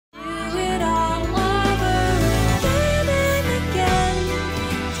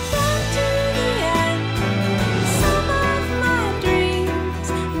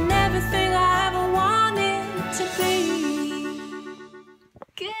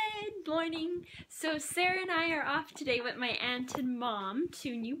morning. So Sarah and I are off today with my aunt and mom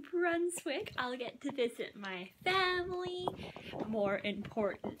to New Brunswick. I'll get to visit my family, more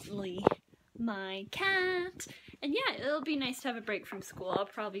importantly, my cat. And yeah, it'll be nice to have a break from school. I'll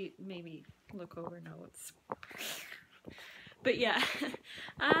probably maybe look over notes. But yeah, so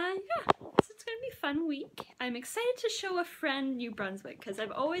it's gonna be a fun week. I'm excited to show a friend New Brunswick because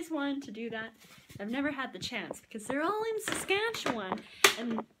I've always wanted to do that. I've never had the chance because they're all in Saskatchewan,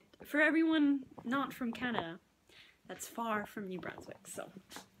 and for everyone not from Canada, that's far from New Brunswick, so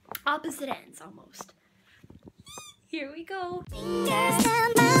opposite ends almost. Here we go. Fingers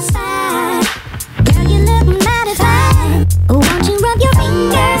down my spine. Girl, you look mighty fine. Won't you rub your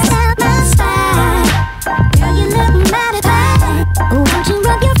fingers down my spine? Girl, you look mighty fine. Won't you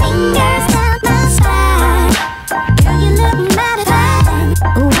rub your fingers down my spine? Girl, you look mighty fine.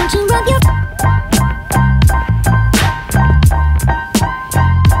 Won't you rub your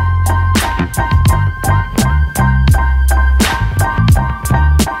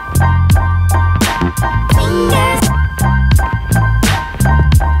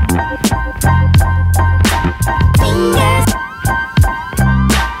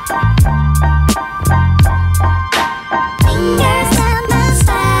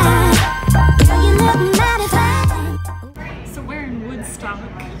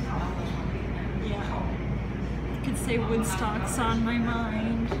Woodstock's on my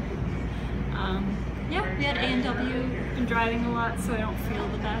mind. Yeah, we had A&W, been driving a lot so I don't feel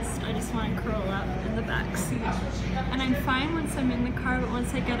the best. I just want to curl up in the back seat. And I'm fine once I'm in the car, but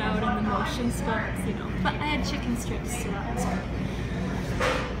once I get out and the motion starts, you know. But I had chicken strips, so that was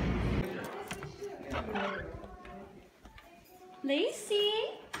good. Lacey?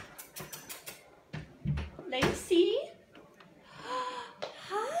 Lacey?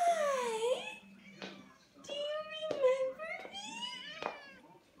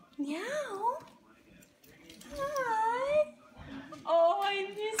 Meow. Hi. Oh, I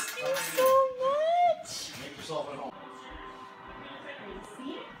missed you so much. Make yourself at home.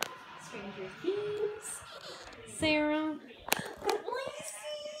 Lacey. Stranger Things. Sarah. Lacey.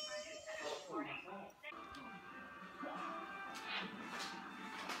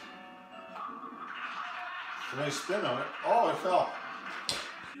 Nice spin on it. Oh, it fell.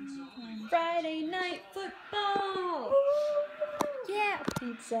 Friday night football. Yeah,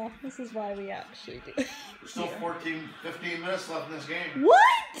 pizza. This is why we actually do. There's still 15 minutes left in this game.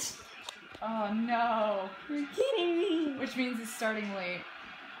 What? Oh no. You're kidding me. Which means it's starting late.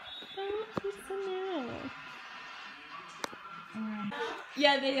 Oh, pizza now.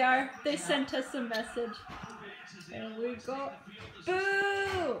 Yeah, they are. They sent us a message. There we go.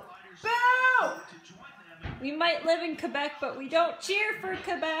 Boo! Boo! We might live in Quebec, but we don't cheer for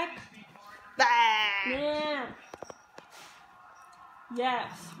Quebec. Bah! Yeah.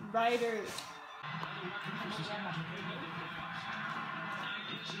 Yes, writers.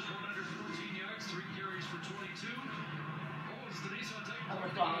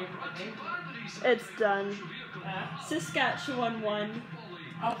 It's done. Saskatchewan won.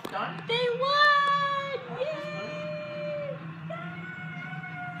 Oh, done? They won! Yay!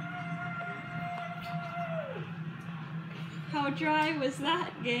 How dry was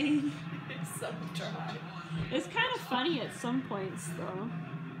that game? It's so dry. It's kind of funny at some points, though.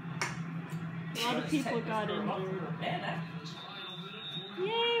 A lot of people got injured.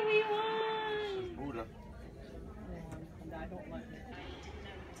 Yay, we won!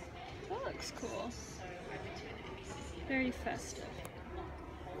 That looks cool. Very festive.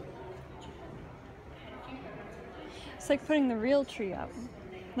 It's like putting the real tree up.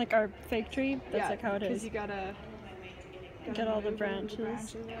 Like our fake tree, that's like how it is. Because you gotta get all the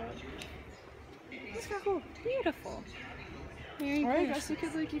branches. It's kind of cool. Beautiful. Or I guess you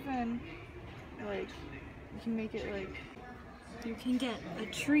could like even like you can make it like you can get a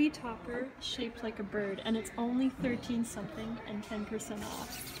tree topper shaped like a bird, and it's only 13 something and 10%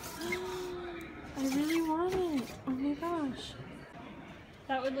 off. I really want it. Oh my gosh.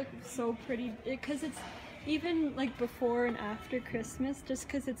 That would look so pretty because it's even like before and after Christmas, just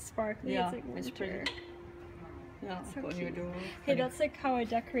because it's sparkly. Yeah, it's like winter. it's pretty. Yeah, so what you do. Hey, that's like how I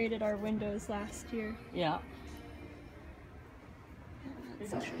decorated our windows last year. Yeah.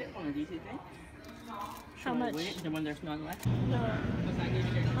 So, One of these, you think? how much? The one there's none left. No.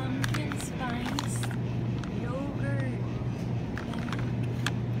 Pumpkin spice yogurt.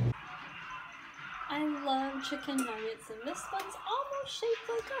 I love chicken nuggets, and this one's almost shaped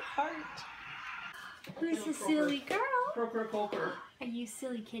like a heart. Who's a silly girl? Croaker. Are you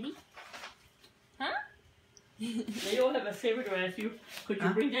silly kitty? Huh? They all have a favorite recipe. Could you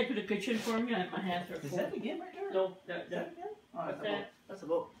bring that to the kitchen for me? My hands are full. Is that the game right there? No, that. Oh, What's that? that's a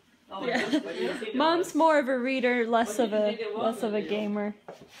boat. Oh, Yeah. what do you think it Mom's was? more of a reader, less What of did you a think it was, Leo? gamer.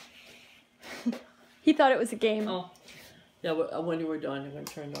 He thought it was a game. Oh. Yeah, when you were done, I'm going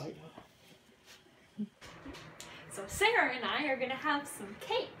to turn the light off. So Sarah and I are gonna have some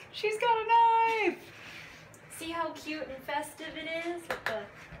cake. She's got a knife! See how cute and festive it is with the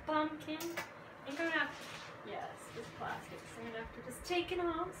pumpkin? I'm gonna have to, yes, it's plastic. So I'm gonna have to just take it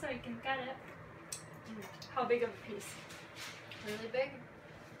off so I can cut it. How big of a piece? Really big?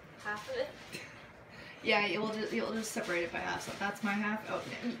 Half of it? Yeah, you'll just separate it by half. So that's my half. Oh,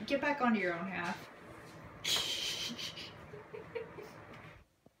 get back onto your own half.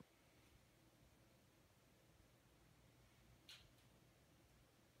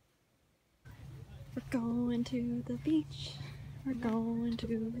 We're going to the beach. We're going to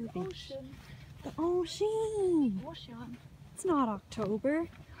the beach. The ocean. Ocean. It's not October.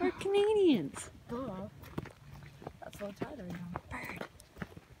 We're Canadians. Duh. That's low tide right now. Bird.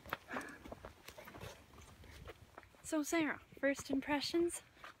 So Sarah, first impressions?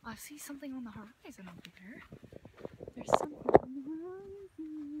 I see something on the horizon over there. There's something on the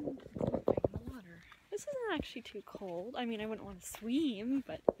horizon. Something in the water. This isn't actually too cold. I mean, I wouldn't want to swim,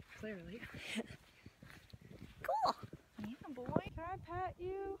 but Clearly. cool. Yeah, boy. Can I pat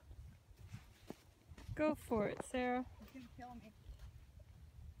you? Go for it, Sarah. He's gonna kill me.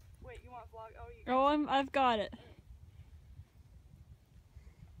 Wait, you want vlog? Oh, you. Oh, I've got it.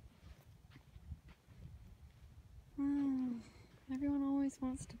 Everyone always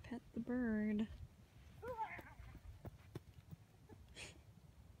wants to pet the bird.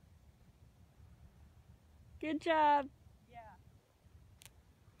 Good job. Yeah.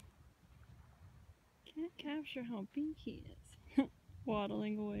 Can't capture how big he is.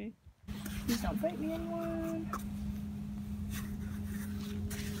 Waddling away. Please don't bite me, anyone.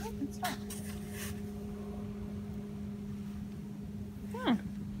 Oh, it's not. Huh.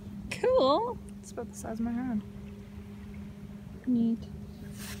 Cool. It's about the size of my hand. Neat.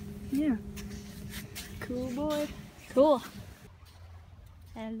 Yeah. Cool boy. Cool.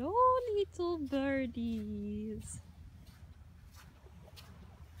 Hello, little birdies.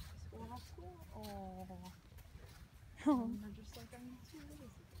 Oh. Oh. They're just like, I'm too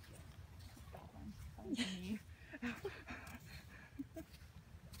lazy. That one. That one's me.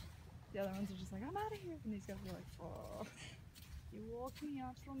 The other ones are just like, I'm out of here. And these guys are like, oh, you woke me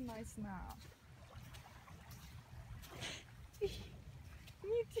up so nice now.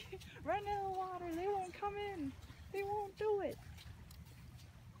 Run in the water. They won't come in. They won't do it.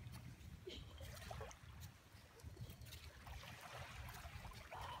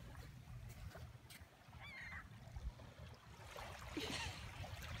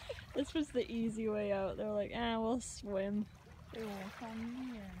 This was the easy way out. They're like, we'll swim. They won't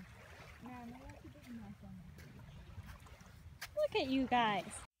come near. Man, they actually didn't have fun. Look at you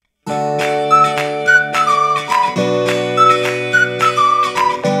guys.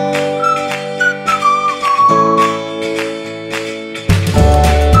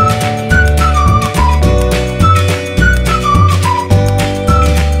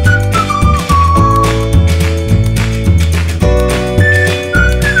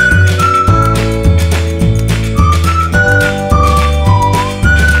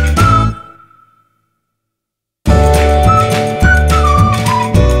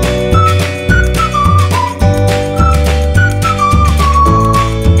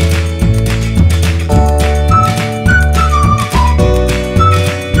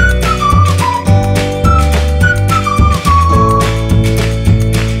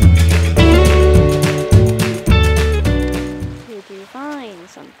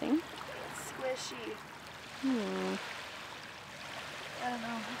 Something. Squishy. Hmm. I don't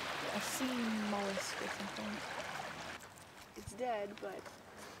know. A sea mollusk or something. It's dead, but.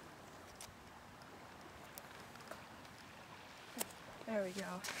 There we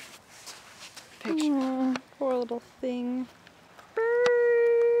go. Picture. Aw, poor little thing.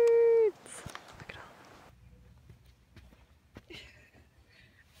 Birds! Look at all.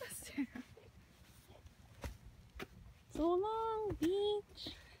 So long,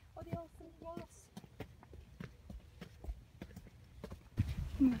 beach. Adios, amigos.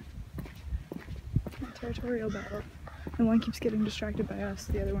 Territorial battle. And one keeps getting distracted by us,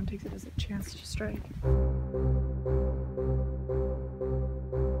 the other one takes it as a chance to strike.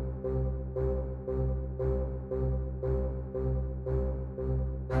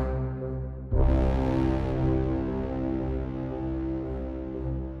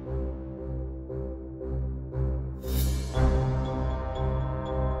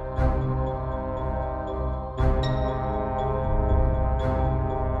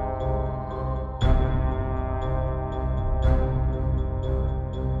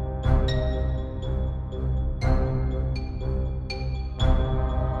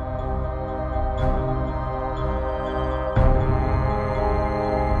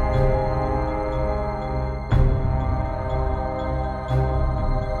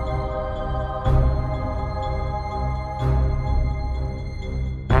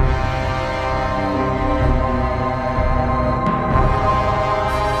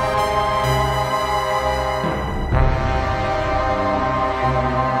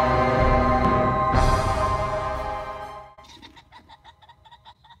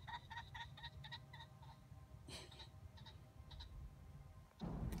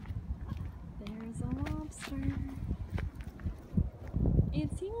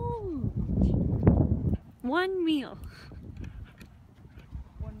 One meal.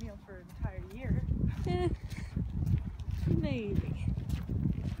 One meal for an entire year. Eh, maybe.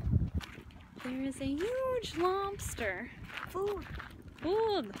 There is a huge lobster. Food.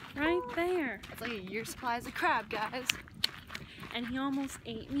 Food right there. It's like a year's supplies of crab, guys. And he almost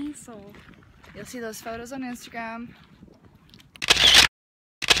ate me, so You'll see those photos on Instagram.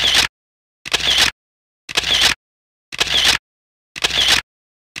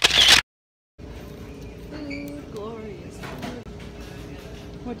 food, glorious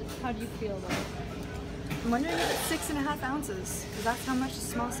food. How do you feel though? I'm wondering if it's 6.5 ounces, because that's how much a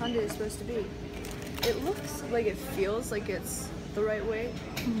small sundae is supposed to be. It looks like it feels like it's the right weight,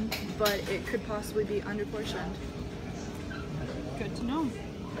 but it could possibly be underportioned. Good to know.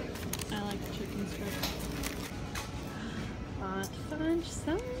 I like the chicken strips. Hot fudge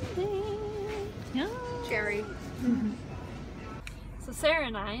sundae. Yum. Cherry. So Sarah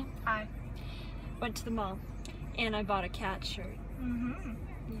and I Hi. went to the mall, and I bought a cat shirt.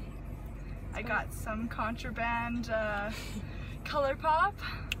 I got some contraband color pop.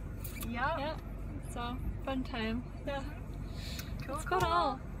 Yep. Yeah, so fun time. Yeah, Cool, that's about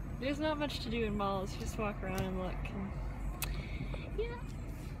all. There's not much to do in malls. Just walk around and look. And yeah.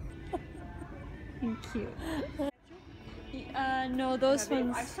 And cute. No, those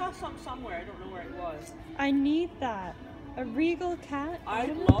ones. I saw some somewhere. I don't know where it was. I need that. A regal cat.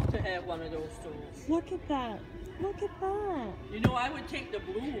 I'd love to have one of those stools. Look at that. Look at that. You know, I would take the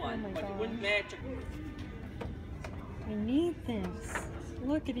blue one, my but it God. wouldn't match. I need this.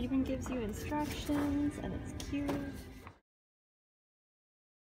 Look, it even gives you instructions, and it's cute.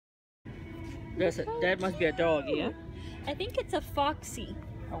 That must be a dog, yeah? I think it's a foxy.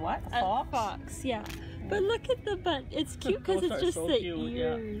 A what? A fox, yeah. But look at the butt. It's cute because Those it's are just so the cute,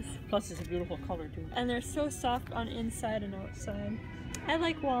 yeah. ears. Plus, it's a beautiful color too. And they're so soft on inside and outside. I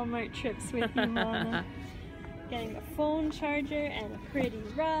like Walmart trips with you, Mama. Getting a phone charger and a pretty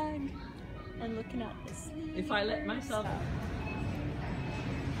rug. And looking at the sleeves. If I let myself...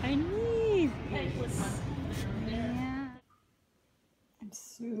 I need this. Yeah. I'm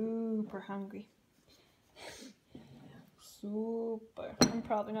super hungry. Super. I'm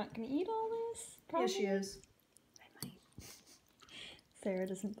probably not going to eat all this. Probably. Yes, she is. I might. Sarah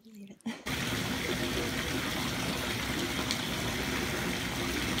doesn't believe it.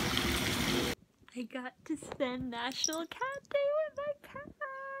 I got to spend National Cat Day with my cat.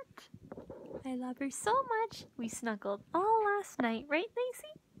 I love her so much. We snuggled all last night, right,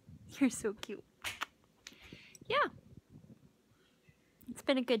 Lacey? You're so cute. Yeah. It's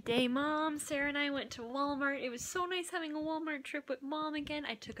been a good day, Mom. Sarah and I went to Walmart. It was so nice having a Walmart trip with Mom again.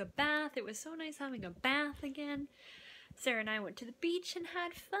 I took a bath. It was so nice having a bath again. Sarah and I went to the beach and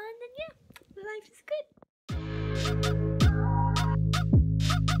had fun, and yeah, life is good.